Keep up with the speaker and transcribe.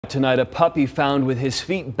Tonight, a puppy found with his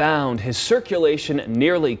feet bound, his circulation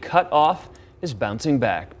nearly cut off, is bouncing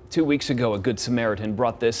back. 2 weeks ago, a Good Samaritan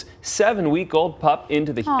brought this 7-week-old pup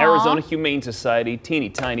into the Arizona Humane Society, teeny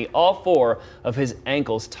tiny, all 4 of his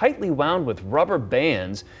ankles tightly wound with rubber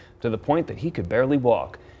bands to the point that he could barely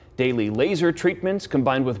walk. Daily laser treatments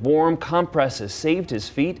combined with warm compresses saved his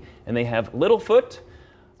feet, and they have Littlefoot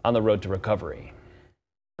on the road to recovery.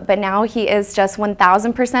 But now he is just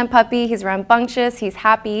 1000% puppy. He's rambunctious, he's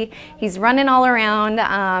happy, he's running all around,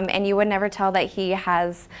 and you would never tell that he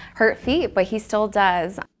has hurt feet, but he still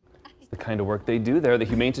does. The kind of work they do there. The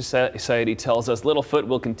Humane Society tells us Littlefoot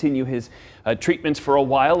will continue his treatments for a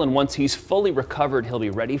while, and once he's fully recovered, he'll be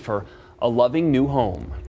ready for a loving new home.